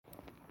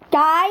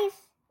Guys,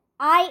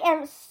 I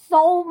am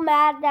so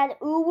mad that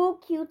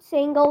Uwu Cute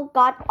Single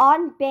got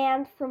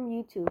unbanned from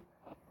YouTube.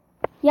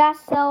 Yeah,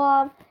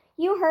 so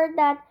you heard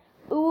that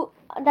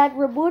that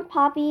Reboot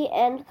Poppy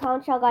and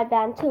Concha got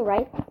banned too,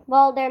 right?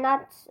 Well, they're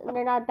not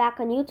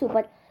back on YouTube,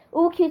 but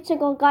Uwu Cute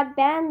Single got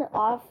banned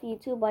off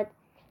YouTube, but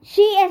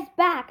she is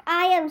back.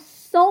 I am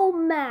so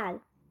mad.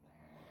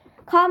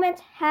 Comment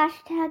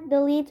hashtag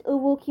delete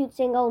Uwu Cute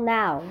Single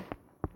now.